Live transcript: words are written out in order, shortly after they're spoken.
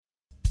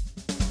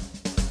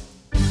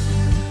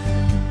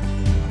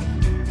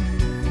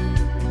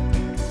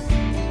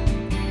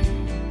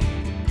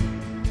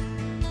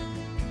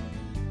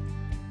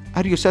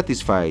Are you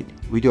satisfied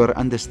with your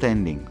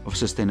understanding of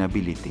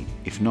sustainability?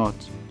 If not,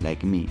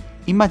 like me,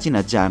 imagine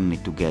a journey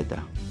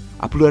together,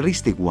 a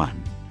pluralistic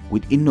one,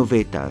 with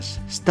innovators,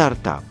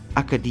 startup,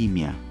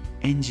 academia,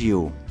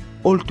 NGO,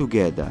 all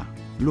together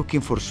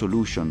looking for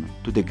solution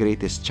to the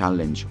greatest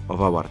challenge of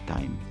our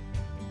time.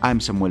 I'm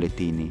Samuele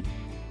Tini,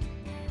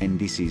 and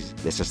this is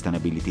the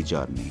Sustainability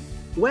Journey.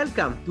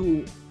 Welcome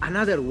to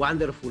another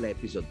wonderful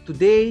episode.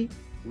 Today,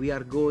 we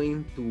are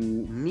going to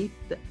meet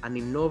an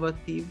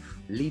innovative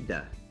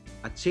leader,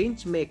 a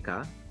change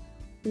maker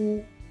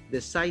who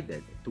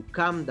decided to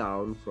come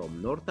down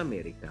from North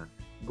America,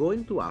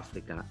 going to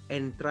Africa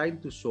and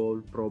trying to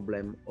solve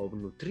problem of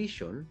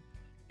nutrition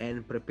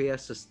and prepare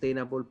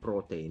sustainable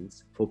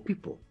proteins for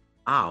people.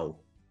 How?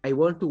 I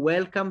want to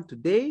welcome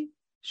today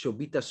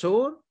Shobhita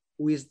Soor,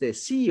 who is the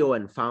CEO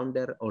and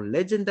founder of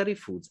Legendary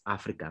Foods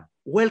Africa.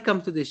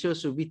 Welcome to the show,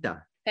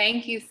 Shobhita.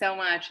 Thank you so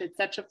much. It's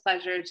such a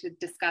pleasure to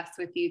discuss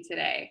with you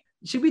today.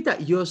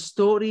 Shobhita, your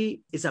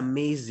story is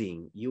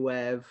amazing. You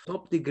have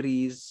top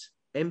degrees,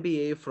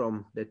 MBA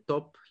from the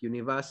top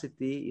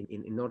university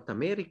in North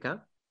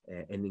America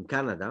and in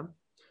Canada.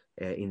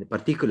 In the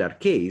particular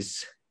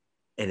case,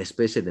 and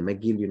especially the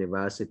McGill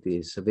University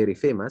is very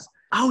famous.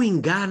 How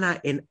in Ghana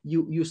and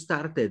you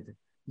started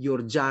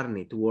your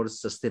journey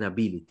towards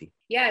sustainability?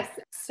 Yes.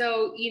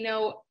 So,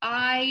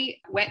 I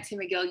went to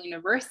McGill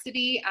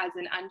University as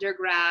an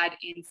undergrad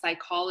in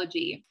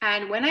psychology.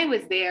 And when I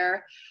was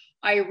there,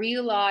 I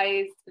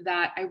realized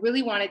that I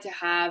really wanted to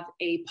have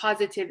a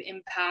positive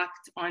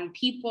impact on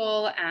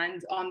people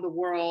and on the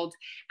world.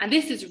 And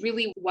this is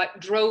really what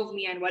drove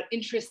me and what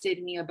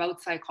interested me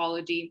about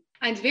psychology.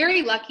 And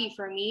very lucky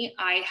for me,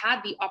 I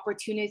had the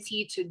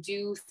opportunity to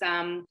do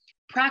some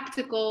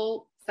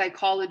practical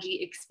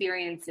psychology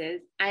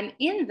experiences. And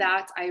in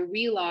that, I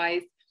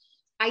realized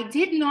I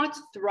did not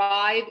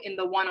thrive in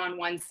the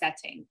one-on-one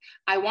setting.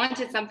 I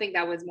wanted something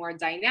that was more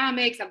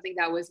dynamic, something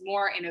that was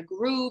more in a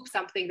group,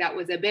 something that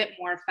was a bit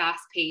more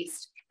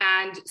fast-paced.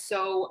 And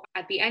so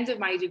at the end of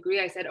my degree,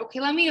 I said,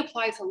 okay, let me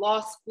apply to law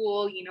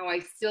school. I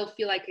still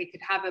feel like I could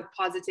have a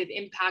positive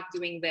impact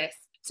doing this.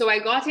 So I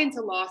got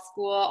into law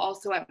school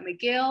also at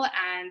McGill.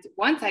 And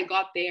once I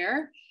got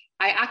there,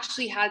 I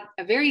actually had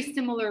a very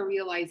similar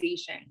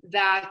realization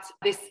that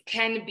this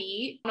can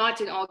be, not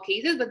in all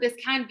cases, but this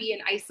can be an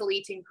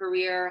isolating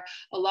career,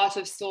 a lot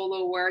of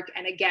solo work.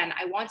 And again,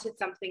 I wanted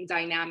something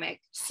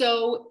dynamic.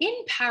 So in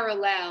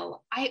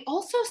parallel, I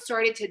also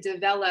started to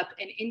develop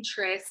an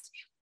interest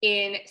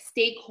in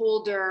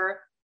stakeholder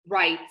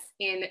rights,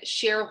 in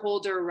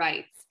shareholder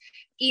rights,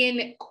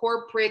 in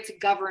corporate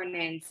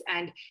governance,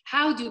 and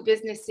how do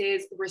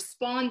businesses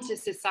respond to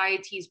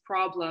society's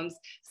problems,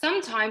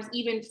 sometimes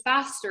even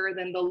faster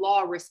than the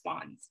law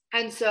responds.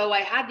 And so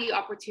I had the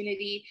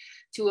opportunity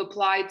to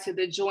apply to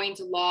the joint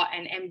law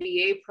and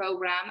MBA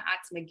program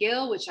at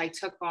McGill, which I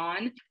took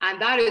on.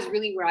 And that is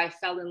really where I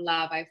fell in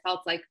love. I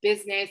felt like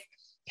business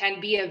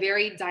can be a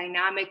very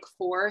dynamic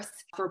force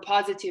for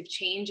positive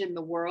change in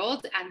the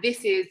world. And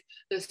this is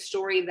the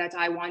story that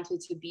I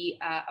wanted to be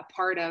a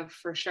part of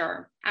for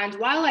sure. And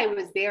while I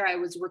was there, I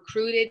was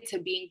recruited to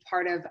being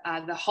part of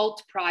the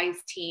HALT Prize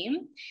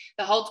team.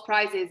 The HALT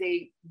Prize is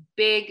a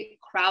big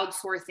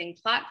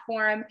crowdsourcing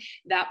platform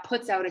that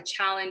puts out a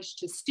challenge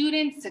to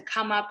students to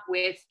come up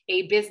with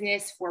a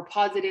business for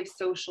positive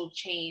social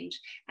change.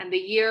 And the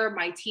year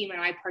my team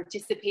and I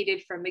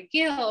participated from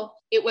McGill,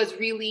 it was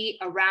really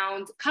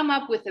around come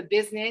up with a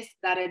business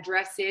that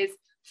addresses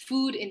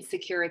food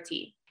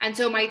insecurity. And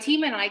so my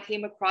team and I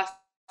came across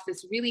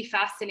this really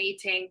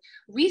fascinating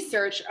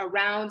research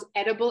around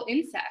edible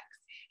insects,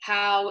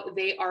 how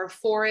they are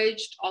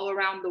foraged all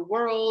around the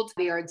world.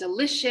 They are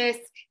delicious.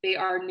 They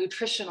are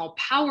nutritional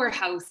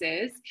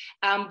powerhouses,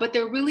 but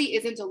there really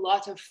isn't a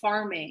lot of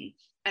farming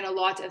and a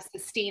lot of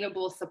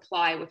sustainable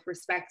supply with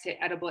respect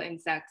to edible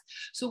insects.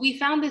 So we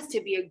found this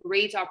to be a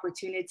great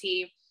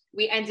opportunity.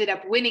 We ended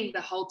up winning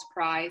the HALT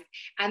Prize,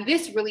 and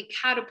this really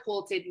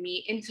catapulted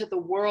me into the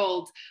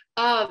world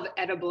of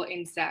edible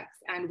insects.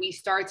 And we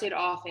started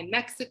off in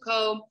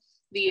Mexico,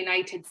 the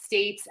United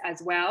States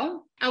as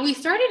well. And we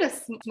started a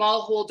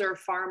smallholder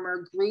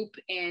farmer group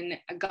in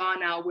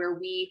Ghana where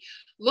we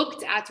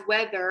looked at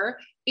whether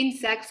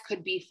insects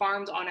could be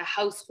farmed on a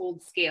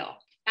household scale.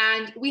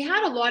 And we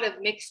had a lot of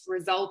mixed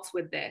results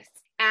with this.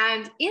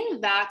 And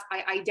in that,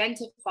 I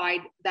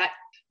identified that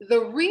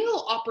the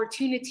real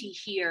opportunity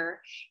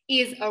here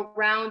is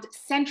around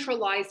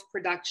centralized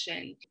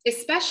production,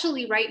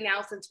 especially right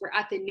now, since we're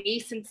at the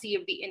nascency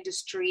of the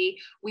industry.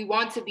 We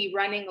want to be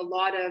running a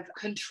lot of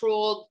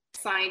controlled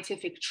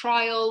scientific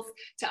trials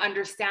to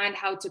understand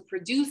how to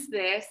produce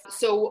this.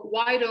 So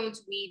why don't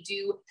we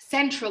do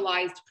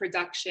centralized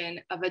production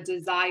of a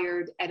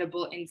desired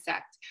edible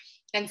insect?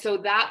 And so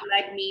that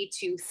led me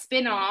to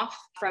spin off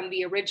from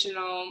the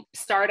original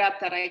startup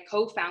that I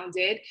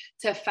co-founded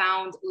to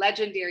found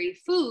Legendary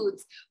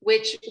Foods,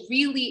 which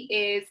really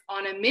is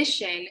on a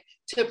mission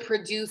to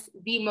produce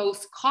the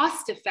most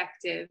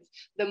cost-effective,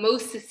 the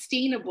most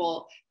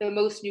sustainable, the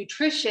most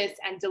nutritious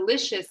and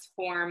delicious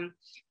form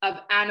of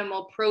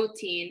animal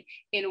protein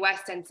in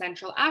West and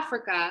Central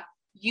Africa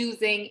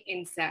using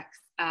insects,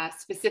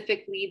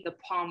 specifically the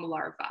palm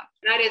larva.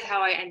 That is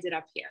how I ended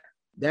up here.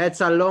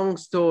 That's a long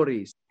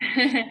story.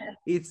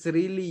 It's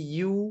really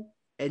you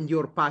and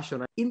your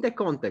passion. In the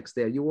context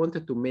there, you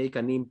wanted to make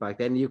an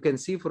impact, and you can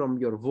see from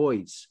your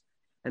voice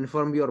and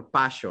from your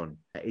passion,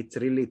 it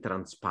really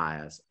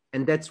transpires.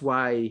 And that's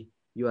why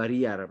you are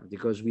here,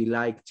 because we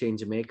like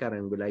change maker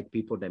and we like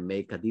people that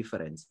make a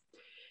difference.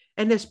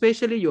 And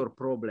especially your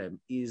problem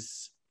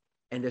is,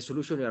 and the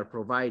solution you are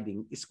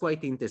providing is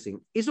quite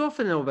interesting. It's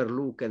often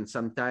overlooked, and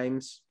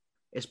sometimes,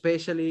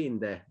 especially in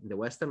the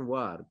Western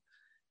world,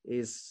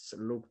 is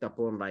looked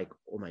upon like,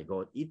 oh my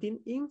God, eating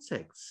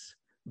insects.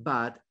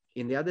 But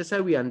in the other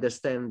side, we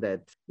understand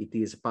that it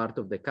is part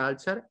of the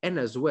culture, and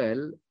as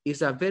well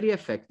is a very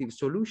effective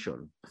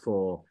solution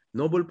for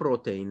noble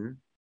protein,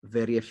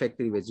 very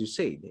effective, as you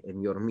said,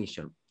 in your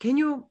mission. Can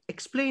you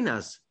explain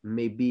us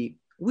maybe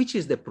which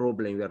is the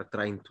problem you are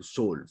trying to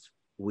solve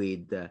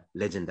with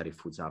Legendary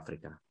Foods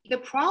Africa? The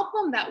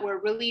problem that we're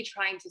really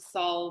trying to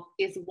solve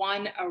is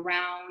one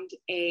around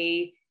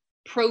a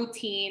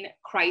protein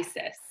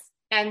crisis.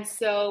 And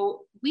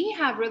so we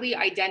have really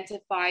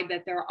identified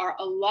that there are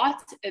a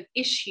lot of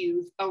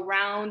issues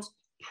around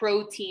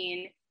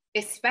protein,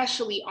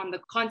 especially on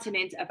the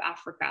continent of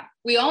Africa.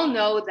 We all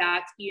know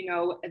that,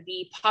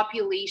 the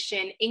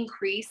population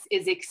increase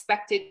is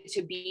expected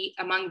to be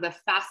among the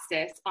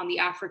fastest on the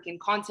African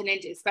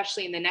continent,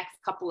 especially in the next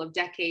couple of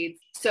decades.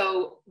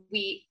 So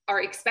we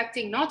are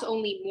expecting not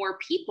only more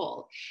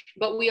people,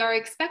 but we are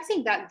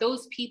expecting that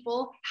those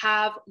people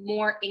have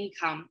more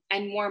income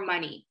and more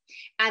money,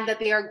 and that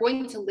they are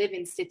going to live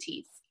in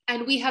cities.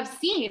 And we have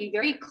seen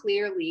very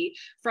clearly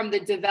from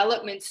the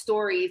development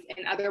stories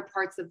in other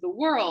parts of the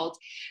world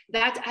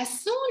that as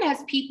soon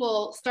as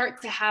people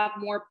start to have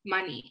more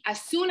money,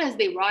 as soon as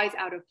they rise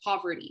out of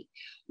poverty,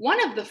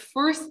 one of the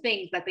first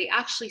things that they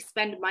actually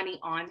spend money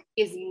on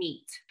is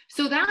meat.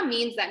 So that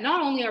means that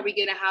not only are we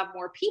going to have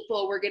more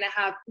people, we're going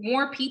to have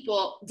more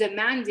people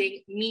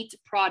demanding meat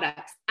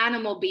products,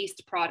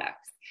 animal-based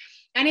products.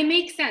 And it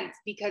makes sense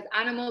because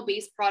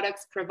animal-based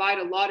products provide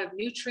a lot of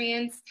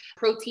nutrients.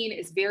 Protein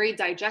is very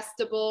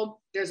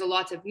digestible. There's a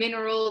lot of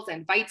minerals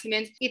and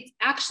vitamins. It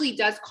actually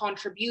does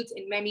contribute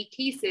in many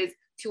cases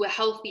to a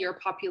healthier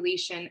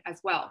population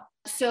as well.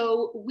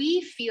 So we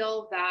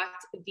feel that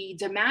the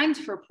demand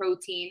for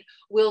protein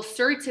will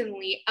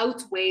certainly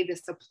outweigh the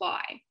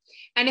supply.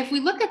 And if we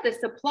look at the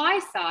supply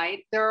side,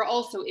 there are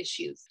also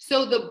issues.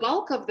 So the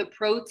bulk of the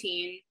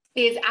protein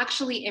is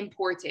actually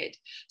imported.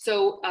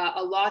 So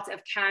a lot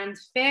of canned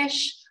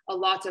fish, a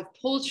lot of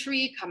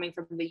poultry coming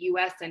from the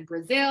US and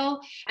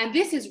Brazil. And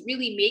this is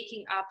really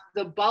making up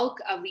the bulk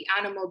of the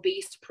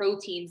animal-based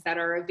proteins that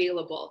are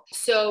available.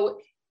 So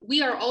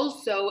we are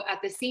also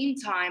at the same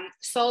time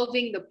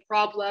solving the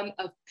problem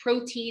of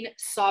protein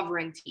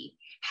sovereignty,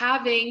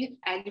 having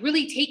and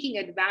really taking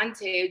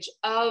advantage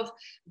of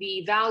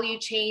the value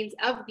chains,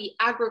 of the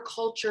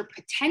agriculture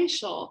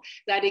potential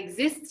that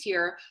exists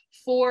here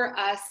for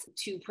us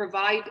to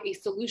provide a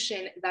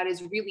solution that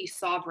is really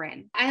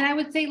sovereign. And I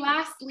would say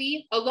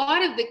lastly, a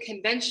lot of the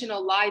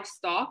conventional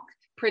livestock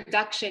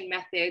production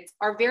methods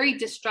are very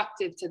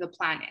destructive to the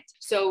planet.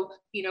 So,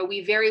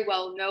 we very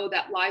well know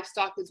that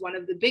livestock is one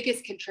of the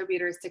biggest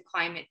contributors to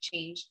climate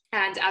change.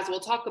 And as we'll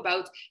talk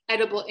about,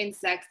 edible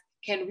insects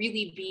can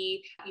really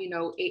be,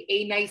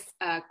 a nice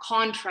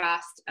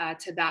contrast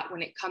to that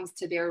when it comes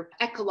to their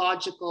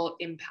ecological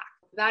impact.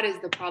 That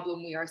is the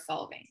problem we are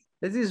solving.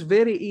 This is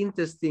very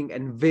interesting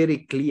and very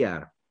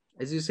clear.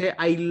 As you say,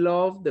 I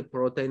love the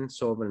protein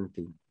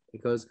sovereignty,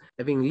 because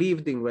having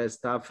lived in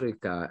West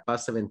Africa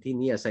past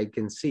 17 years, I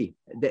can see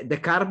the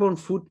carbon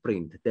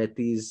footprint that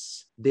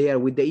is there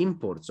with the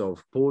imports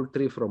of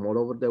poultry from all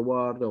over the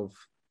world, of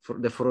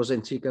the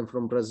frozen chicken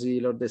from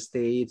Brazil or the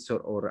States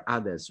or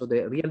others. So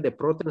the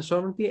protein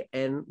sovereignty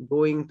and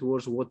going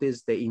towards what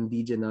is the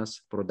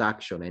indigenous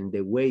production and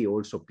the way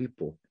also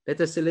people, let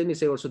me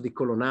say, also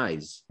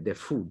decolonize the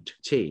food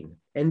chain.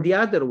 And the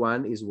other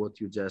one is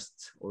what you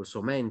just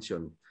also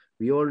mentioned.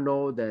 We all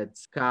know that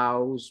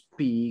cows,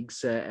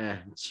 pigs,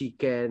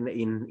 chicken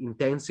in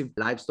intensive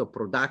livestock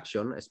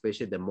production,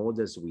 especially the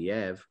models we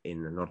have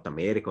in North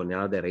America and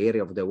other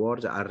areas of the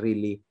world, are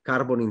really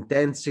carbon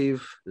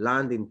intensive,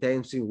 land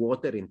intensive,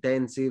 water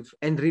intensive,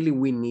 and really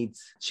we need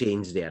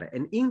change there.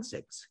 And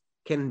insects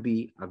can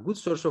be a good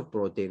source of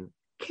protein.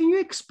 Can you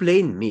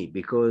explain me?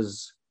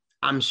 Because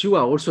I'm sure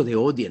also the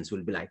audience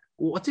will be like,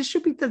 what is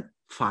Shobhita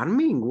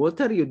farming?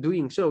 What are you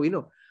doing? So,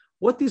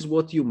 what is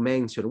what you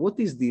mentioned? What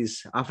is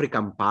this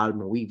African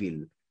palm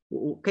weevil?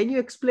 Can you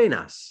explain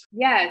us?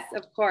 Yes,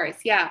 of course.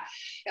 Yeah.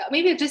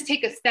 Maybe I'll just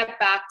take a step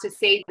back to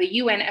say the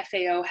UN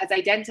FAO has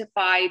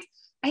identified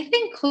I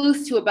think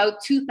close to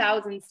about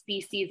 2,000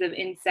 species of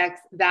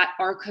insects that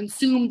are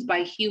consumed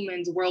by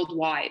humans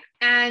worldwide.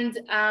 And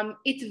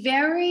it's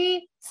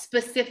very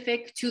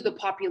specific to the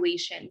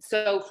population.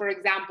 So, for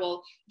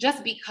example,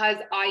 just because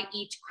I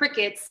eat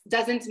crickets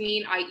doesn't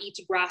mean I eat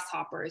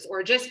grasshoppers,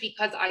 or just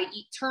because I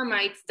eat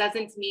termites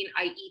doesn't mean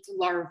I eat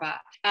larvae.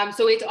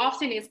 So it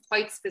often is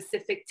quite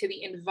specific to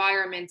the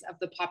environment of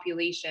the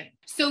population.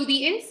 So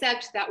the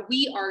insect that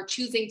we are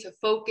choosing to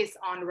focus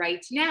on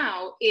right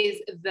now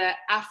is the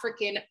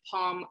African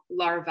palm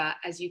larva,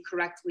 as you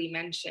correctly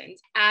mentioned.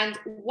 And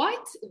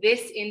what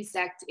this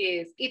insect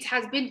is, it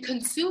has been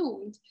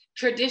consumed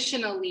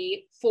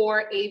traditionally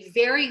for a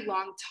very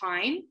long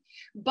time,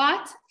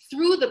 but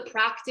through the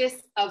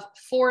practice of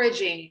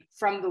foraging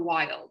from the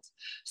wild.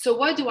 So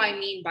what do I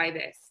mean by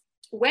this?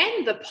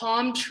 When the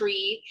palm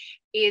tree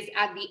is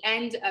at the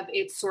end of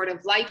its sort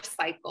of life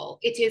cycle,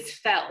 it is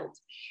felled.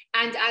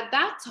 And at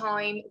that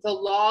time, the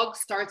log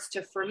starts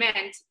to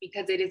ferment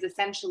because it is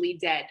essentially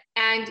dead.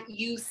 And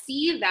you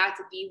see that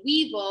the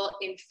weevil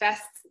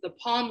infests the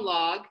palm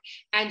log,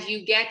 and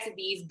you get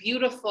these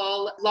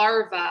beautiful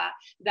larvae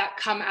that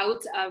come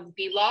out of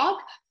the log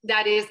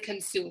that is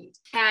consumed.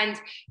 And,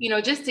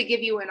 just to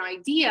give you an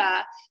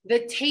idea,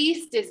 the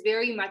taste is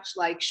very much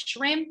like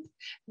shrimp,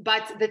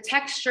 but the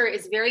texture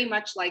is very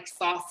much like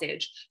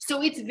sausage.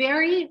 So it's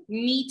very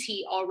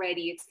meaty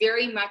already. It's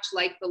very much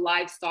like the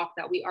livestock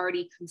that we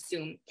already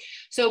consume.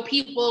 So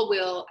people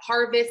will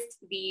harvest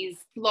these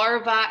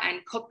larvae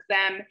and cook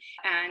them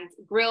and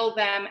grill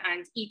them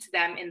and eat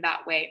them in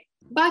that way.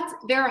 But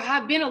there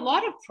have been a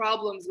lot of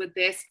problems with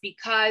this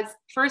because,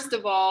 first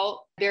of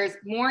all, there's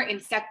more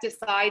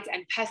insecticides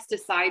and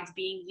pesticides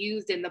being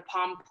used in the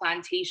palm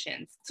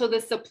plantations. So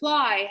the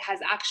supply has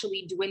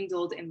actually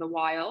dwindled in the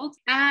wild.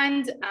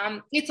 And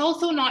it's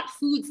also not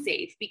food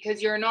safe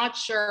because you're not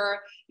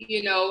sure,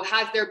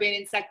 has there been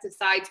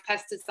insecticides,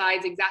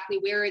 pesticides, exactly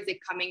where is it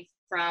coming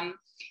from?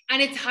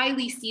 And it's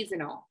highly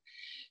seasonal.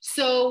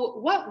 So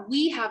what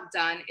we have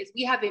done is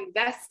we have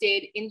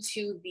invested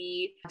into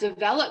the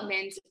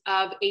development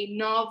of a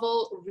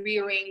novel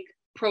rearing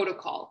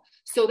protocol.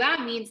 So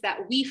that means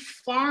that we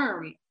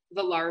farm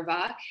the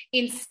larvae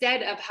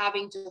instead of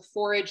having to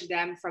forage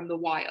them from the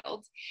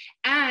wild.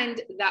 And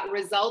that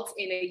results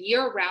in a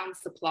year-round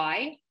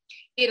supply.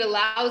 It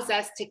allows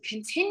us to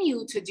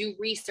continue to do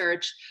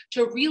research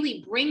to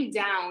really bring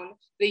down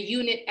the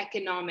unit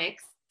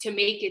economics to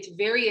make it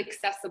very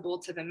accessible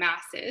to the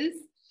masses.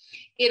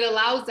 It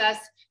allows us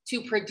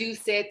to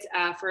produce it,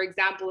 for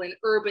example, in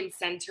urban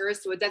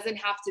centers. So it doesn't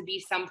have to be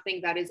something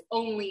that is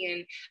only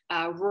in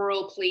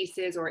rural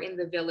places or in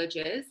the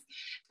villages.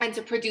 And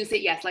to produce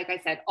it, yes, like I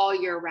said, all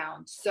year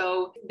round.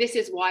 So this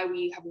is why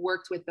we have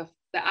worked with the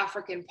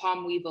African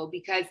palm weevil,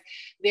 because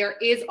there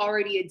is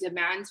already a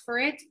demand for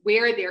it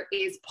where there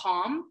is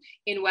palm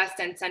in West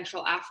and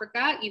Central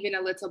Africa, even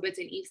a little bit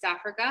in East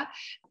Africa.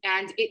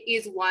 And it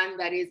is one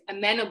that is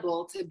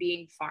amenable to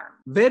being farmed.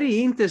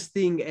 Very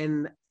interesting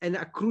and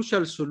a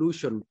crucial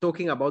solution,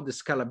 talking about the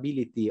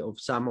scalability of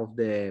some of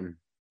the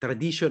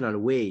traditional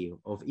way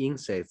of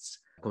insects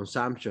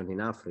consumption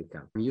in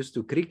Africa. I'm used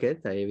to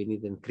cricket. I have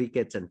eaten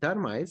crickets and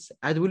termites.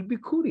 I will be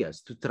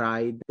curious to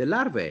try the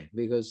larvae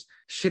because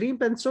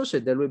shrimp and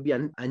sausage, there will be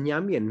a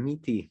yummy and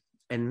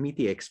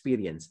meaty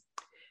experience.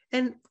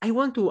 And I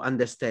want to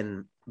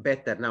understand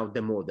better now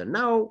the model.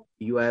 Now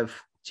you have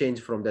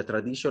changed from the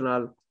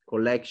traditional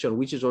collection,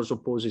 which is also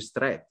poses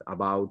threat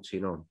about,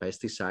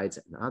 pesticides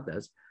and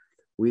others,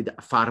 with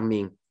a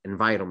farming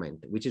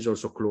environment, which is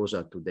also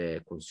closer to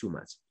the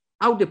consumers.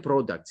 How the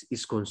product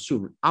is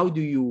consumed, how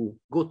do you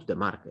go to the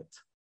market?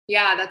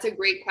 Yeah, that's a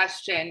great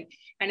question.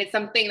 And it's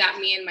something that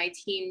me and my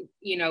team,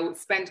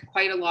 spend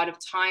quite a lot of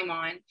time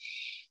on.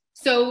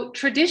 So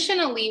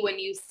traditionally, when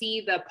you see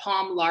the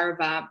palm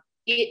larva,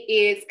 it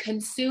is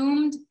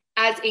consumed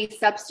as a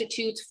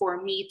substitute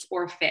for meat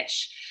or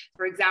fish.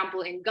 For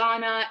example, in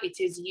Ghana, it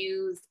is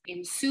used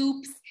in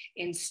soups,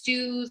 in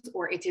stews,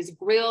 or it is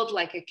grilled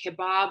like a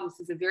kebab. This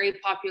is a very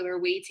popular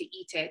way to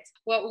eat it.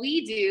 What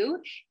we do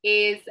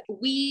is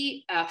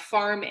we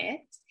farm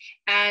it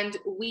and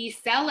we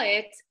sell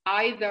it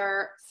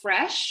either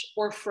fresh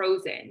or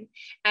frozen.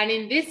 And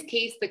in this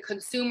case, the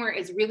consumer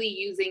is really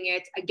using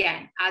it,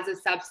 again, as a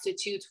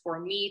substitute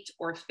for meat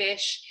or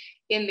fish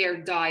in their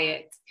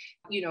diet.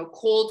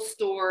 Cold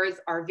stores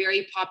are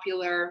very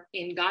popular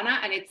in Ghana,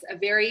 and it's a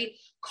very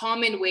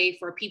common way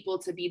for people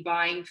to be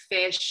buying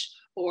fish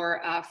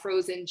or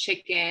frozen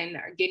chicken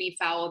or guinea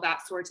fowl,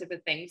 that sort of a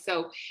thing.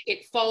 So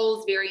it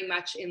falls very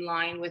much in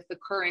line with the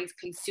current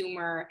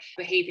consumer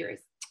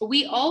behaviors.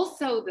 We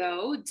also,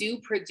 though, do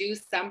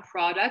produce some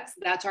products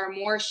that are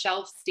more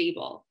shelf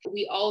stable.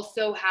 We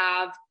also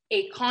have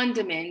a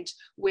condiment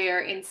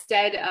where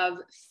instead of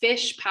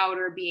fish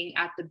powder being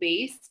at the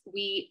base,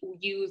 we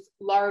use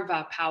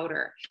larva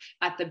powder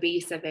at the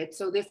base of it.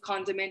 So this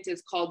condiment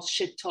is called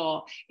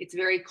shito. It's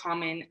very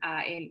common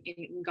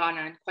in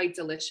Ghana and quite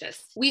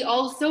delicious. We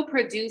also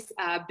produce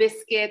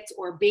biscuits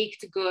or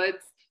baked goods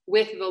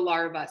with the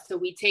larva. So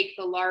we take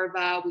the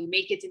larva, we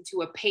make it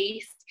into a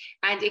paste,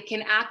 and it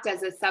can act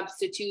as a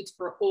substitute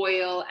for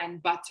oil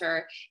and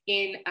butter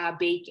in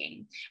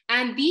baking.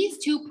 And these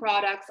two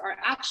products are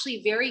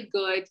actually very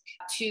good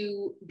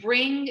to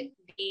bring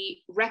the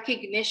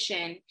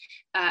recognition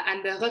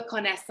and the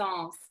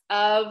reconnaissance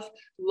of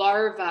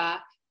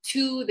larva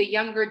to the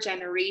younger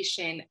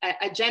generation,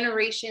 a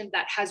generation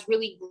that has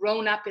really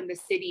grown up in the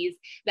cities,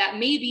 that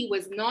maybe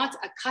was not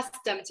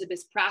accustomed to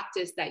this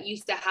practice that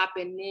used to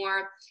happen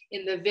more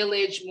in the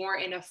village, more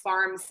in a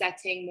farm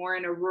setting, more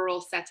in a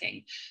rural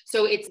setting.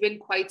 So it's been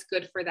quite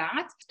good for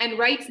that. And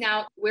right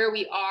now, where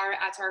we are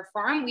at our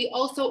farm, we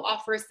also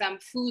offer some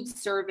food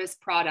service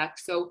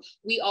products. So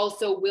we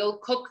also will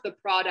cook the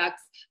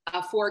products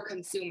for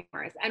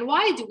consumers. And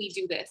why do we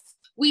do this?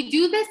 We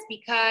do this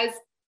because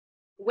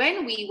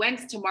when we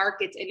went to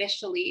market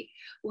initially,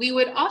 we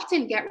would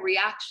often get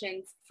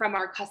reactions from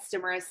our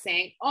customers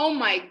saying, oh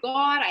my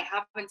God, I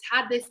haven't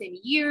had this in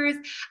years.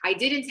 I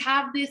didn't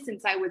have this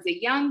since I was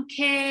a young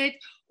kid.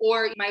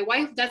 Or my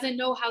wife doesn't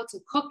know how to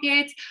cook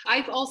it.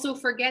 I also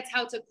forget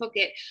how to cook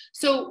it.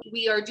 So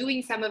we are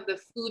doing some of the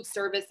food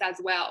service as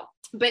well.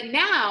 But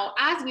now,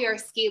 as we are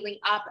scaling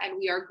up and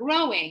we are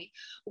growing,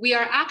 we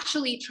are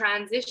actually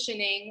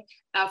transitioning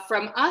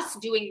from us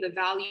doing the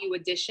value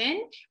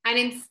addition. And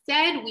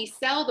instead, we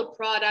sell the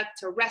product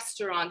to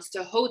restaurants,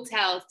 to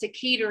hotels, to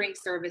catering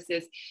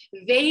services.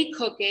 They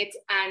cook it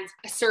and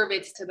serve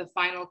it to the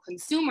final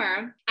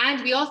consumer.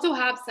 And we also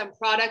have some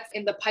products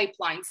in the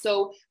pipeline.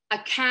 So a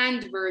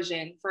canned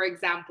version, for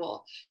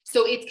example.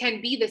 So it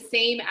can be the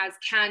same as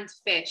canned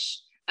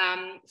fish.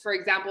 For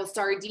example,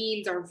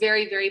 sardines are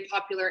very, very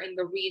popular in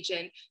the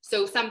region.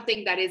 So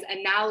something that is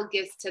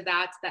analogous to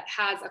that, that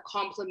has a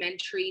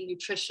complementary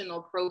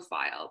nutritional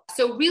profile.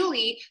 So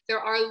really,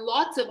 there are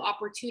lots of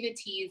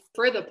opportunities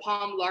for the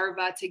palm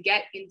larva to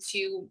get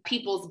into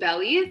people's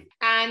bellies.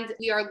 And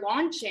we are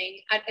launching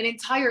an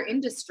entire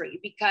industry,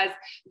 because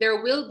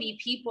there will be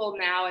people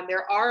now, and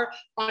there are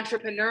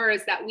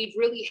entrepreneurs that we've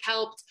really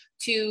helped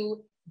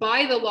to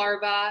buy the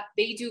larva,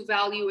 they do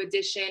value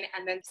addition,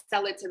 and then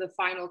sell it to the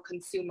final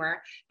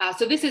consumer.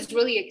 So this is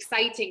really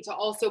exciting to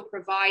also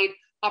provide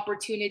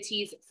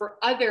opportunities for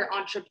other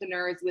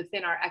entrepreneurs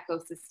within our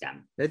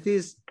ecosystem. That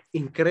is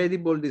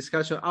incredible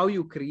discussion, how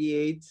you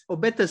create, or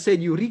better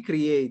said, you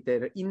recreate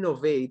and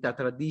innovate a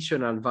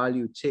traditional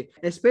value chain.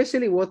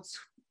 Especially what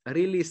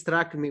really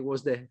struck me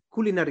was the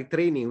culinary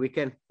training. We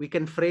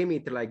can frame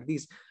it like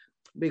this.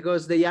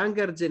 Because the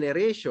younger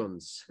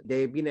generations,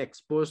 they've been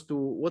exposed to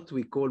what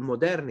we call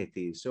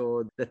modernity.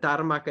 So the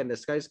tarmac and the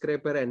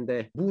skyscraper and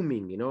the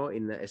booming,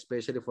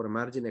 especially for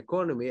emerging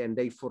economy, and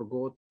they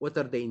forgot what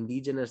are the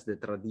indigenous, the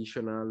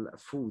traditional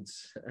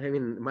foods. I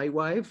mean, my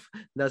wife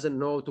doesn't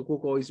know to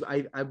cook.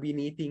 I've been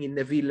eating in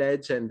the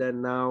village, and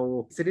then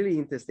now it's really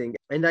interesting.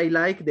 And I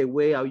like the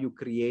way how you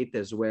create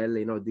as well,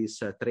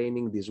 this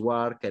training, this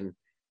work, and,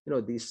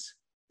 this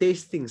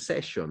tasting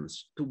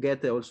sessions to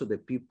get also the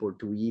people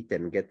to eat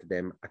and get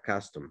them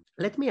accustomed.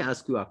 Let me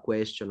ask you a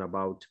question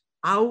about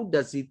how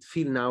does it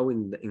feel now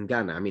in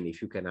Ghana? I mean,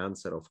 if you can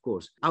answer, of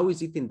course. How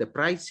is it in the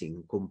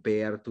pricing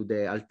compared to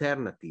the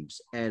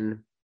alternatives?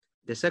 And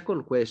the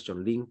second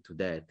question linked to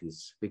that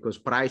is, because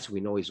price we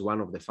know is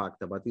one of the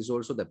factors, but it's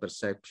also the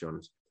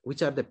perceptions.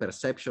 Which are the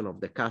perception of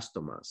the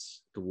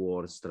customers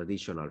towards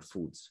traditional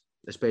foods,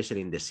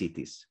 especially in the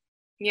cities?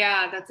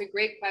 Yeah, that's a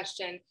great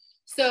question.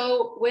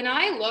 So when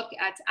I look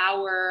at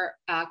our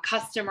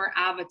customer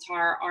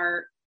avatar,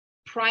 our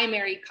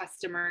primary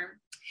customer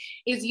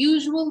is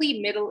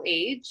usually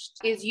middle-aged,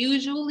 is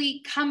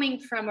usually coming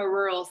from a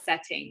rural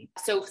setting.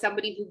 So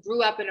somebody who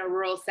grew up in a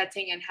rural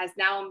setting and has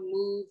now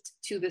moved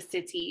to the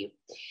city.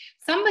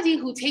 Somebody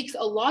who takes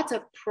a lot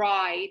of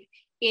pride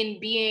in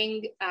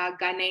being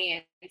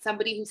Ghanaian,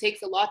 somebody who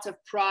takes a lot of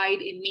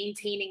pride in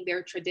maintaining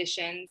their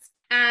traditions.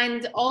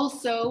 And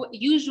also,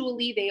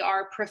 usually they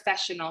are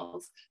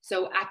professionals,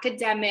 so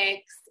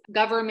academics,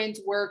 government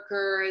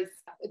workers,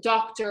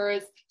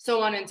 doctors,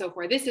 so on and so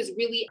forth. This is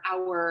really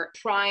our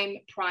prime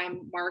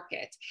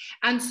market.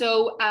 And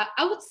so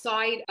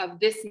outside of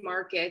this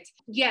market,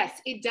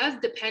 yes, it does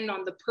depend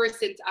on the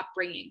person's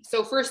upbringing.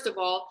 So first of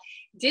all,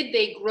 did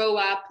they grow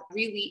up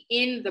really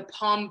in the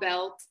palm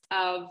belt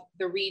of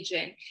the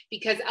region?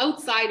 Because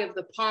outside of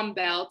the palm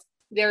belt,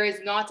 there is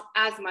not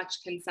as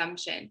much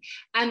consumption.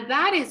 And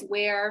that is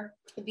where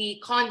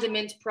the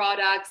condiment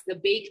products,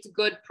 the baked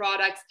good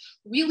products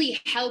really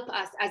help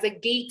us as a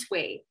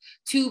gateway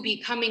to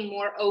becoming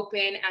more open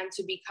and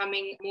to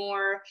becoming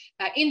more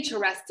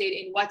interested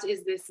in what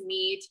is this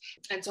meat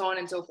and so on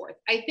and so forth.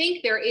 I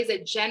think there is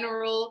a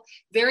general,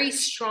 very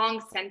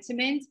strong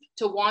sentiment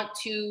to want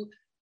to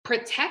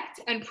protect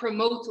and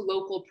promote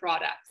local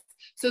products.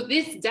 So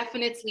this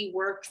definitely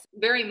works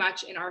very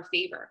much in our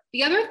favor.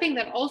 The other thing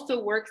that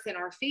also works in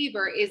our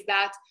favor is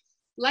that,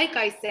 like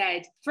I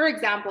said, for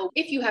example,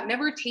 if you have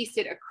never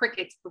tasted a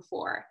cricket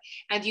before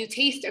and you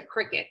taste a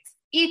cricket,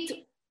 it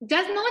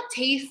does not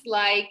taste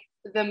like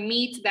the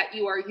meat that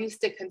you are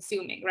used to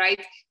consuming, right?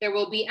 There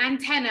will be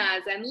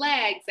antennas and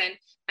legs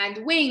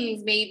and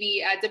wings,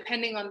 maybe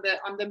depending on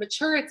the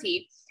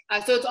maturity.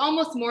 So it's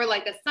almost more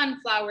like a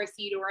sunflower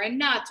seed or a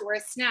nut or a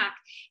snack.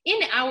 In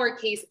our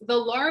case, the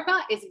larva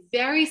is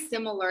very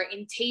similar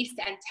in taste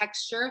and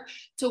texture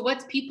to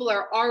what people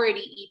are already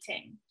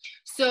eating.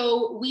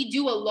 So we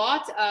do a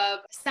lot of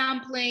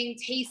sampling,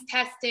 taste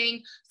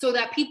testing, so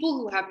that people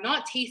who have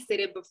not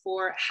tasted it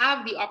before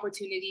have the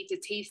opportunity to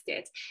taste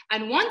it.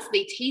 And once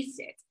they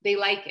taste it, they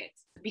like it,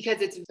 because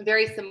it's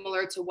very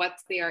similar to what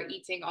they are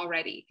eating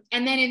already.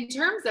 And then in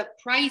terms of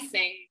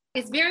pricing,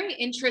 it's very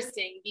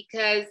interesting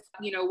because,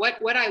 you know,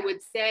 what I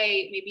would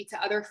say maybe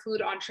to other food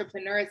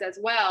entrepreneurs as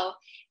well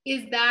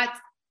is that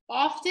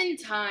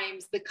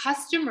oftentimes the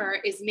customer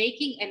is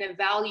making an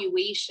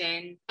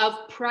evaluation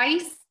of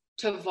price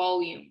to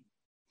volume,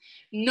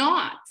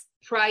 not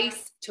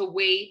price to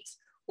weight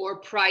or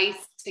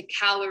price to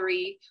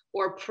calorie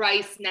or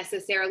price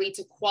necessarily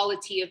to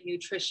quality of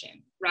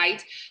nutrition,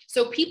 right?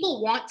 So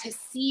people want to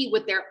see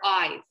with their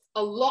eyes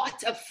a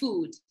lot of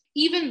food,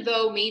 even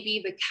though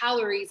maybe the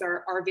calories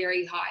are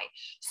very high.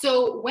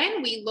 So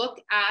when we look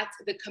at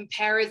the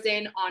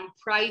comparison on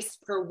price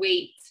per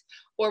weight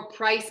or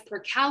price per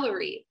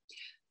calorie,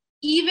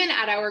 even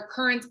at our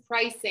current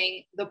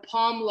pricing, the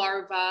palm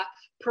larva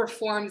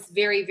performs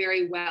very,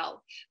 very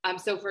well.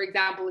 So for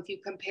example, if you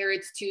compare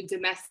it to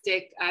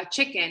domestic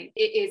chicken,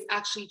 it is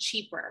actually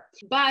cheaper.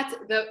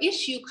 But the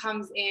issue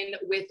comes in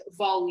with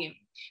volume.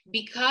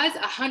 Because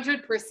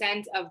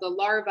 100% of the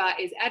larva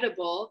is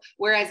edible,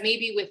 whereas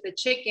maybe with the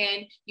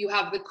chicken, you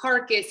have the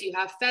carcass, you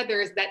have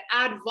feathers that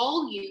add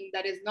volume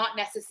that is not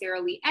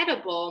necessarily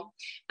edible.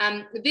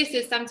 This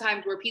is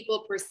sometimes where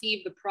people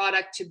perceive the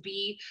product to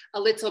be a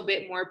little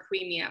bit more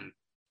premium.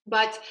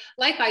 But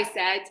like I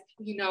said,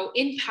 you know,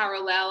 in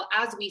parallel,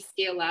 as we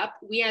scale up,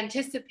 we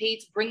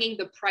anticipate bringing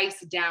the price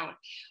down.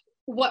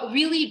 What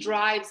really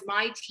drives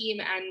my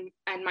team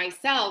and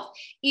myself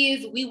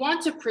is we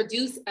want to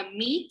produce a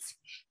meat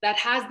that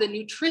has the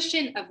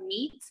nutrition of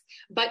meat,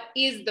 but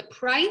is the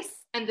price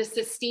and the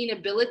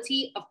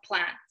sustainability of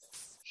plants.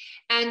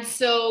 And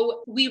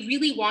so we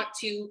really want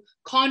to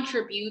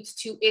contribute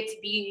to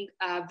it being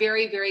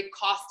very, very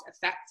cost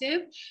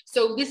effective.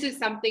 So this is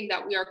something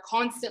that we are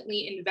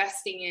constantly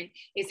investing in,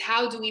 is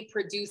how do we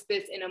produce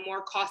this in a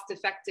more cost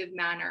effective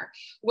manner?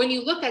 When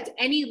you look at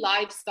any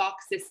livestock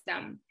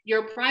system,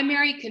 your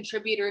primary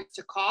contributors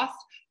to cost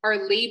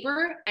are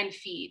labor and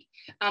feed.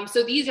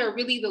 So these are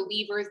really the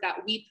levers that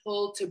we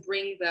pull to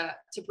bring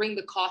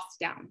the cost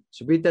down.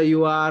 Shobhita,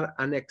 you are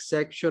an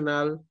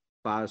exceptional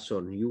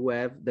person. You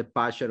have the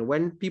passion.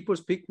 When people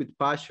speak with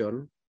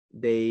passion,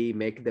 they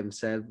make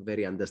themselves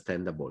very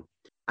understandable.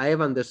 I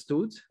have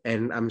understood,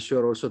 and I'm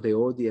sure also the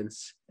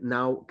audience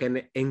now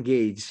can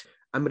engage.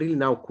 I'm really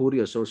now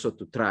curious also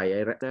to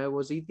try. I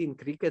was eating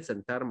crickets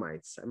and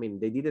termites. I mean,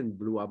 they didn't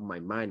blow up my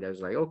mind. I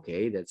was like,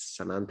 okay, that's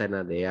an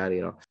antenna there,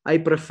 you know. I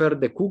prefer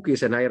the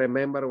cookies. And I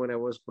remember when I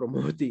was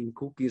promoting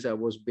cookies, I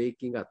was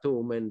baking at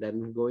home and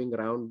then going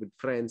around with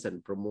friends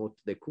and promote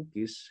the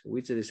cookies,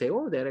 which they say,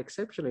 oh, they're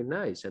exceptionally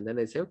nice. And then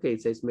I say, okay,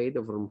 it's made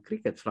from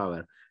cricket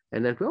flour.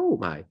 And then, oh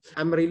my,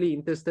 I'm really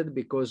interested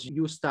because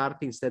you start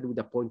instead with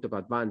a point of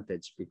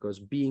advantage, because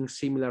being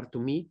similar to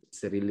me,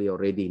 it's really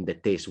already in the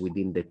taste,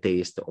 within the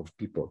taste of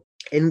people.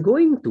 And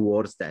going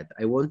towards that,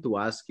 I want to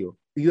ask you,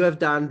 you have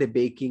done the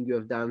baking, you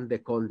have done the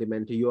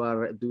condiment, you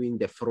are doing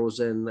the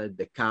frozen,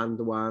 the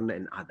canned one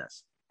and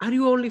others. Are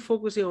you only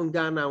focusing on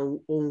Ghana,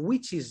 on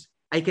which is,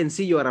 I can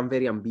see you are a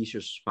very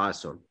ambitious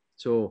person.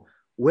 So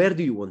where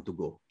do you want to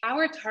go?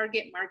 Our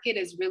target market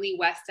is really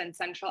West and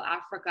Central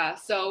Africa.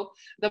 So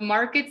the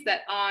markets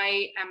that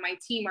I and my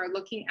team are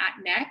looking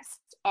at next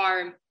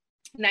are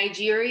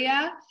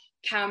Nigeria,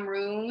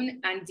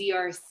 Cameroon, and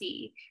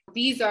DRC.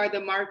 These are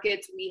the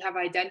markets we have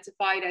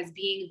identified as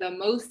being the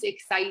most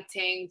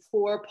exciting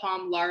for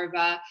palm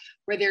larva,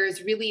 where there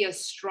is really a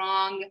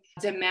strong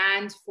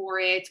demand for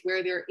it,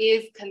 where there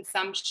is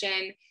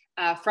consumption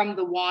from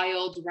the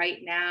wild right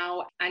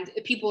now, and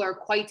people are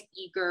quite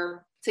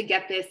eager to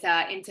get this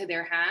into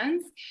their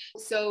hands.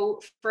 So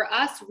for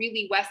us,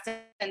 really West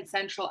and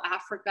Central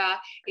Africa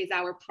is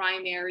our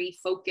primary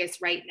focus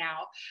right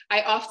now.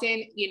 I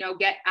often,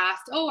 get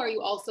asked, oh, are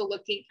you also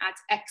looking at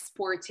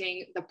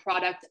exporting the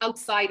product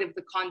outside of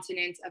the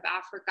continent of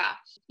Africa?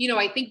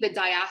 I think the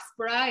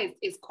diaspora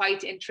is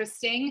quite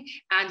interesting,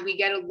 and we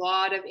get a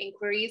lot of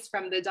inquiries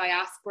from the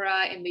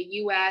diaspora in the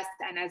US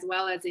and as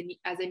well as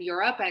in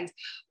Europe, and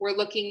we're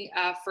looking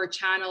for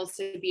channels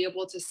to be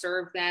able to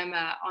serve them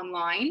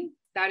online.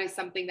 That is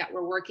something that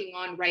we're working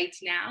on right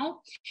now.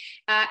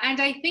 And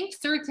I think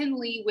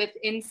certainly with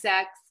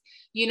insects,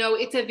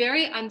 It's a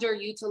very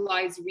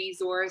underutilized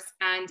resource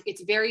and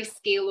it's very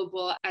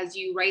scalable, as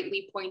you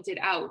rightly pointed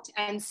out.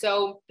 And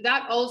so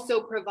that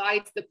also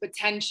provides the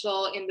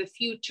potential in the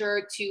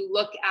future to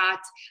look at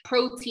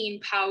protein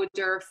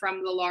powder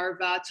from the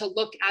larva, to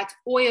look at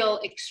oil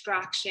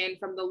extraction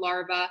from the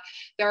larva.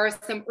 There are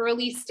some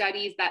early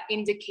studies that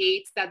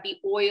indicate that the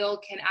oil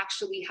can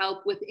actually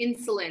help with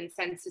insulin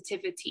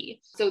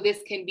sensitivity. So this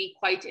can be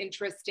quite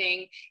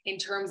interesting in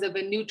terms of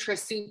a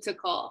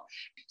nutraceutical.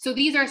 So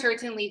these are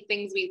certainly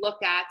things we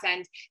look at.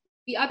 And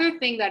the other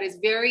thing that is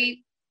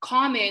very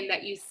common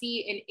that you see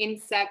in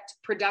insect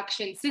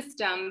production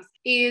systems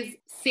is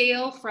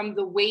sale from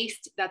the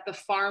waste that the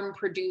farm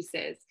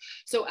produces.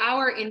 So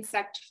our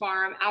insect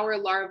farm, our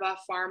larva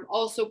farm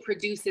also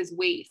produces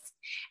waste.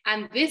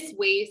 And this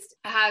waste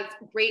has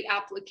great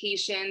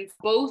applications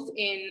both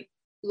in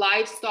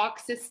livestock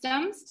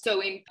systems,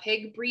 so in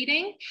pig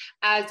breeding,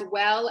 as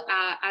well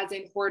as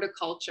in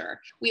horticulture.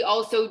 We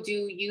also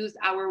do use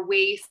our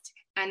waste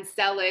and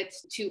sell it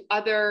to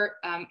other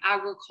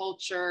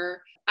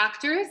agriculture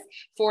actors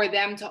for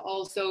them to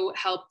also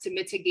help to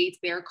mitigate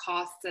their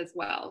costs as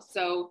well.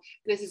 So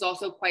this is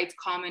also quite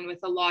common with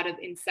a lot of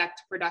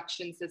insect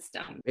production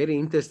systems. Very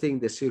interesting,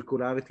 the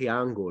circularity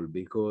angle,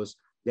 because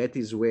that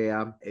is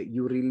where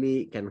you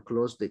really can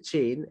close the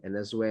chain and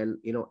as well,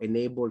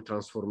 enable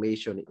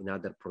transformation in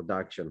other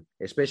production,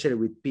 especially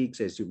with pigs,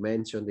 as you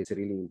mentioned. It's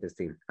really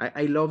interesting.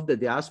 I love the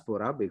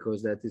diaspora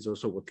because that is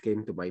also what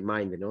came to my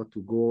mind,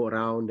 to go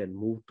around and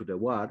move to the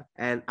world.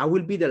 And I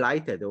will be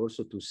delighted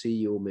also to see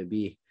you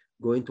maybe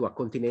going to a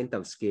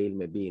continental scale,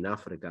 maybe in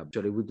Africa.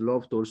 Actually, I would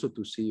love to also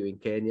to see you in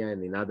Kenya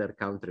and in other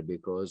countries,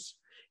 because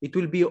it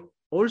will be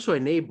also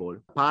enable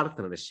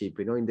partnership,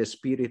 in the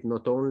spirit,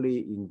 not only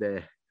in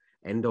the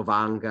end of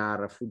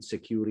hunger, food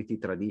security,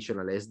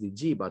 traditional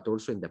SDG, but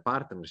also in the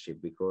partnership,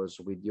 because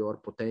with your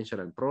potential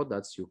and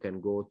products, you can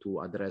go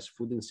to address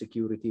food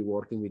insecurity,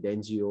 working with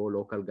NGO,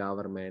 local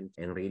government,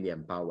 and really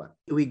empower.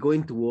 We're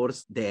going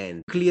towards the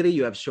end. Clearly,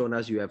 you have shown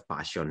us you have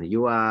passion.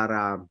 You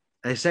are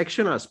a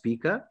sectional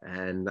speaker,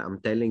 and I'm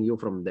telling you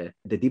from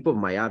the deep of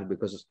my heart,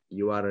 because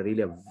you are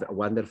really a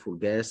wonderful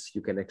guest.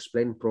 You can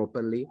explain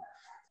properly,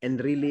 and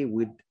really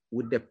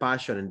with the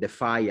passion and the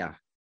fire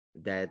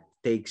that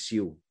takes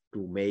you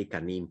to make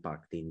an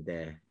impact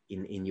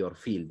in your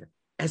field.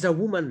 As a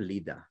woman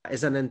leader,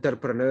 as an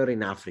entrepreneur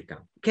in Africa,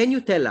 can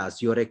you tell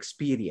us your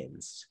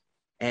experience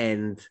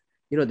and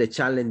the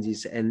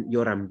challenges and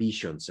your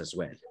ambitions as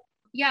well?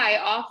 Yeah, I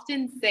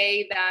often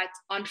say that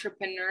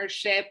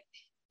entrepreneurship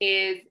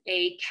is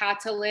a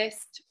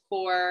catalyst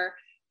for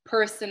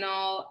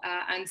personal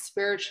and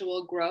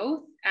spiritual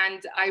growth.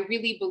 And I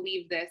really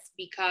believe this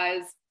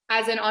because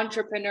as an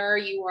entrepreneur,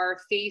 you are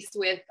faced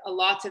with a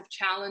lot of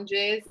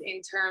challenges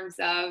in terms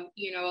of,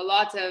 a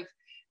lot of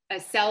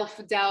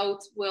self-doubt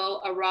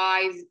will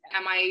arise.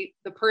 Am I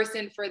the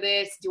person for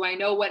this? Do I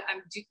know what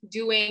I'm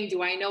doing?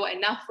 Do I know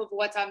enough of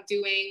what I'm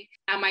doing?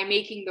 Am I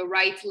making the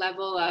right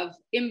level of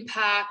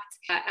impact?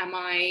 Am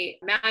I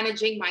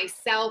managing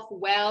myself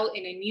well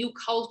in a new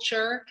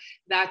culture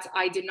that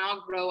I did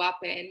not grow up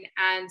in?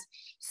 And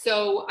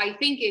so I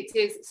think it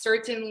is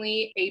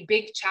certainly a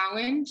big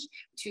challenge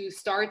to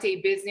start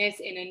a business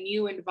in a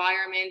new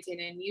environment, in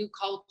a new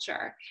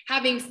culture.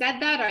 Having said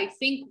that, I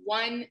think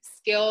one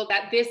skill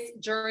that this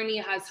journey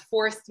has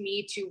forced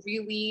me to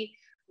really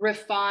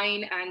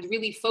refine and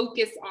really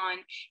focus on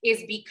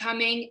is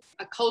becoming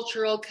a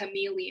cultural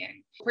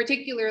chameleon,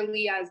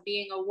 particularly as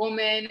being a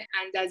woman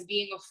and as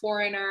being a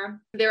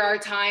foreigner. There are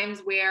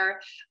times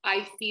where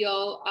I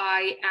feel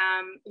I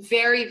am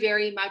very,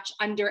 very much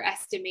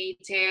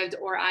underestimated,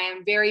 or I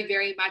am very,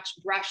 very much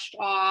brushed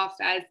off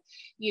as,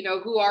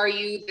 who are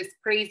you, this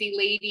crazy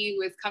lady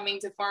who is coming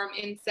to farm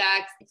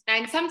insects?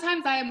 And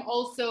sometimes I am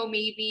also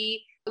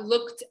maybe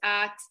looked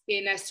at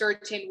in a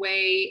certain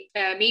way,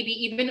 maybe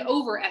even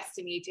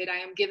overestimated. I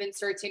am given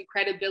certain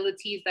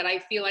credibilities that I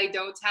feel I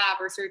don't have,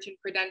 or certain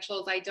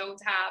credentials I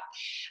don't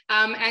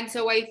have. And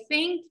so I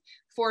think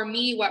for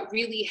me, what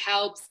really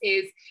helps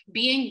is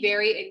being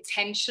very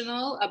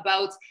intentional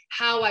about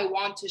how I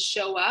want to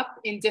show up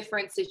in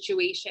different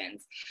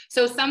situations.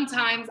 So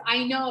sometimes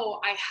I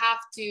know I have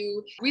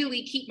to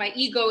really keep my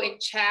ego in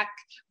check,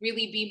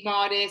 really be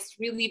modest,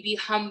 really be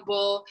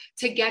humble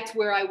to get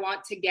where I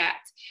want to get.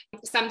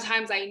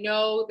 Sometimes I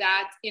know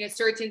that in a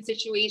certain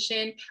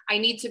situation, I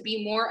need to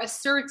be more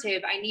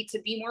assertive. I need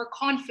to be more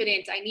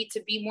confident. I need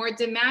to be more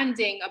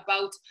demanding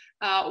about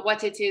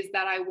what it is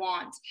that I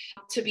want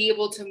to be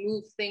able to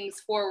move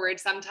things forward.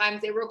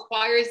 Sometimes it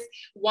requires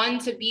one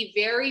to be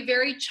very,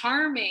 very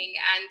charming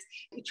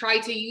and try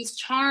to use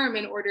charm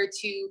in order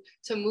to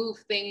move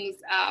things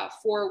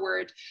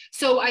forward.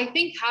 So I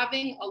think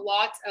having a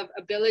lot of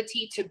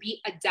ability to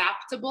be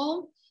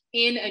adaptable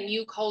in a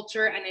new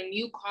culture and a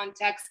new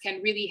context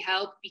can really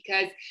help,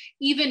 because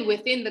even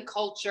within the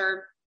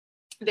culture,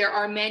 there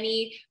are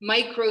many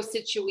micro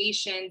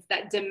situations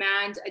that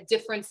demand a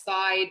different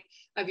side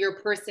of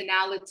your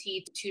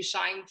personality to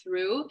shine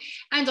through,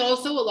 and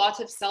also a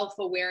lot of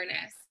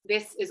self-awareness.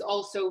 This is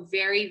also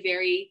very,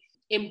 very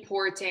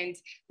important,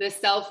 the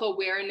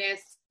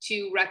self-awareness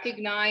to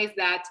recognize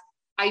that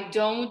I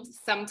don't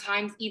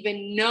sometimes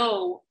even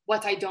know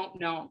what I don't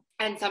know.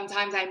 And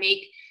sometimes I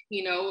make,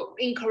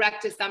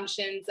 incorrect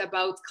assumptions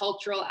about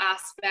cultural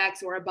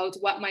aspects or about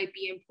what might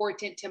be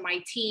important to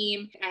my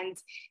team, and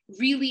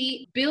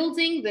really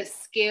building the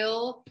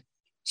skill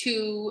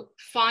to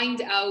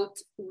find out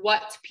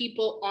what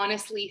people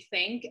honestly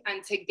think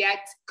and to get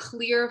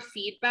clear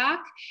feedback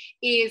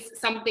is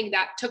something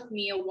that took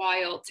me a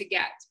while to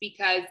get,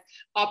 because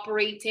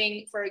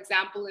operating, for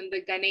example, in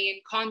the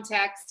Ghanaian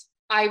context,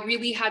 I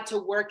really had to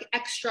work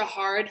extra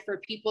hard for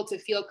people to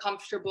feel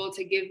comfortable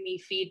to give me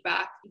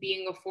feedback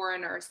being a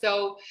foreigner.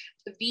 So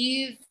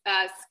these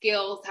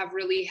skills have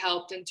really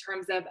helped in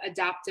terms of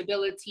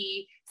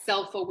adaptability,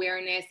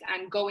 self-awareness,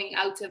 and going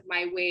out of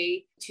my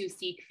way to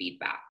seek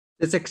feedback.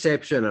 That's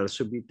exceptional,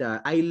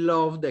 Shobhita. I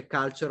love the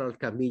cultural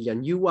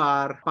chameleon. You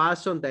are a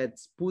person that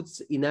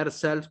puts in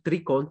herself 3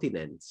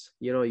 continents.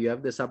 You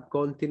have the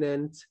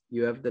subcontinent,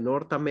 you have the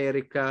North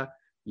America,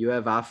 you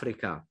have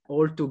Africa,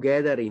 all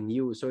together in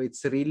you. So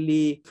it's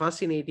really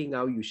fascinating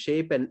how you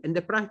shape and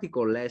the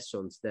practical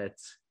lessons that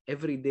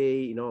every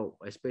day,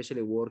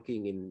 especially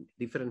working in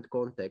different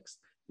contexts,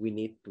 we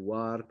need to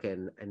work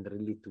and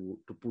really to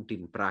put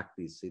in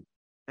practice.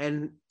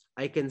 And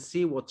I can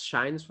see what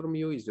shines from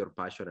you is your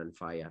passion and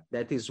fire.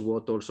 That is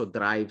what also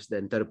drives the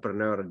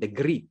entrepreneur, the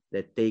grit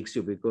that takes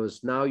you,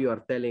 because now you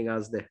are telling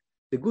us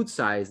the good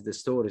sides, the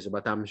stories,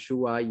 but I'm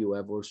sure you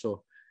have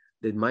also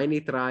the many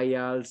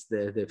trials,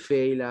 the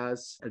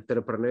failures.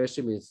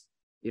 Entrepreneurship is,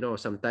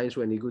 sometimes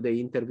when you do the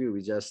interview,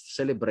 we just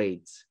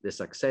celebrate the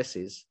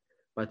successes,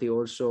 but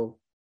also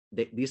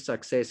these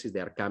successes,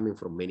 they are coming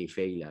from many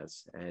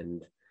failures.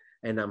 And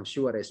I'm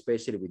sure,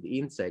 especially with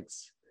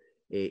insects,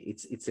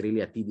 it's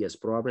really a tedious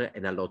problem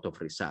and a lot of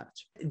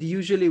research.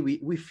 Usually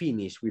we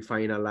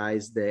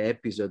finalize the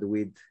episode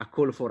with a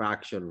call for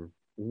action.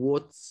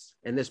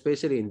 And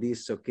especially in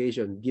this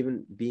occasion,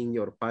 given being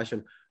your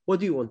passion, what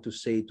do you want to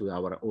say to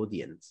our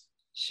audience?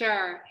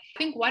 Sure. I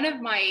think one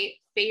of my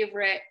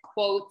favorite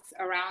quotes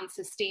around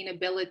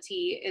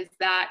sustainability is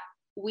that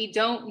we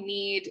don't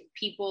need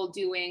people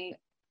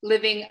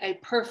living a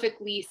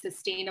perfectly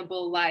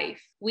sustainable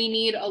life. We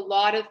need a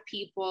lot of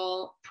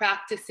people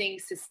practicing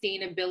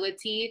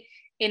sustainability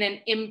in an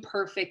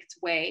imperfect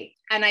way.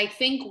 And I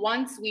think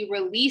once we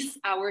release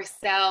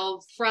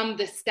ourselves from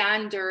the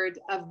standard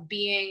of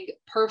being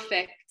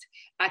perfect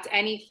at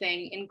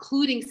anything,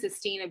 including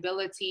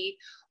sustainability,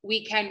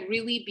 we can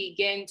really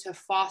begin to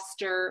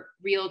foster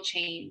real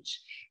change.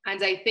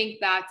 And I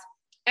think that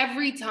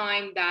every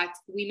time that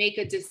we make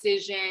a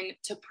decision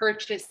to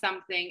purchase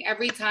something,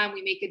 every time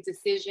we make a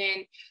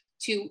decision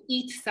to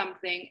eat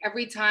something,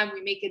 every time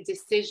we make a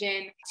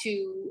decision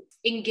to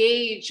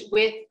engage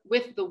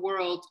with the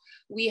world,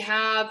 we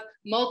have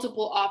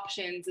multiple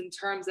options in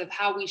terms of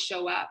how we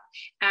show up.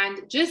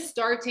 And just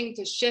starting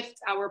to shift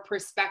our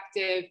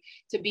perspective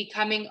to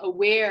becoming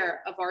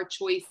aware of our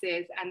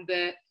choices and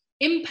the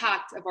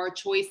impact of our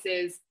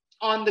choices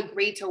on the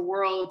greater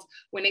world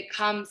when it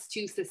comes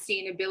to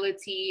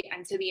sustainability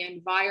and to the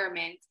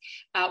environment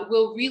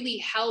will really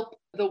help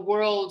the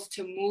world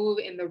to move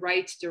in the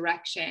right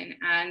direction.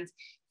 And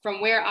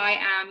from where I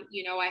am,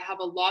 I have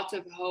a lot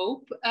of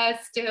hope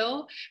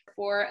still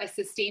for a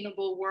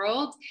sustainable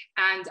world.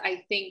 And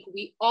I think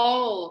we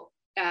all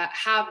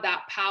have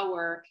that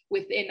power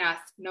within us,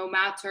 no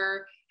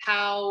matter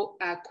how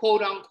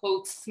quote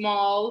unquote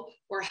small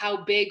or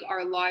how big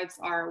our lives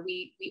are.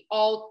 We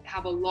all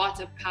have a lot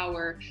of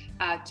power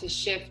to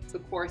shift the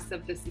course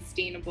of the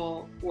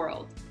sustainable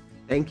world.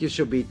 Thank you,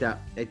 Shobhita.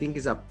 I think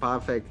it's a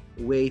perfect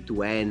way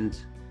to end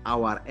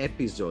our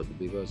episode,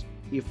 because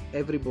if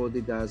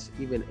everybody does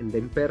even in the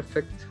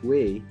imperfect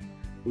way,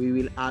 we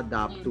will add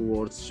up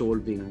towards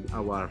solving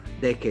our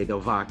decade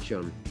of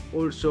action.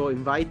 Also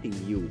inviting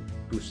you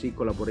to see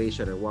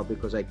collaboration and work,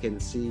 because I can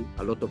see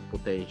a lot of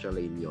potential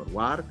in your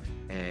work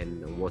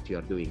and what you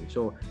are doing.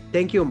 So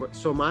thank you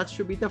so much,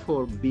 Shobhita,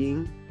 for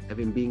being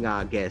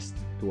a guest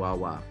to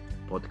our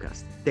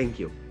podcast. Thank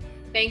you.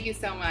 Thank you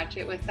so much.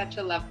 It was such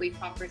a lovely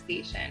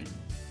conversation.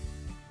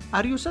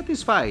 Are you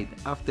satisfied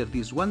after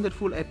this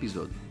wonderful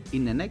episode?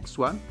 In the next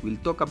one, we'll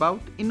talk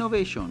about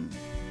innovation.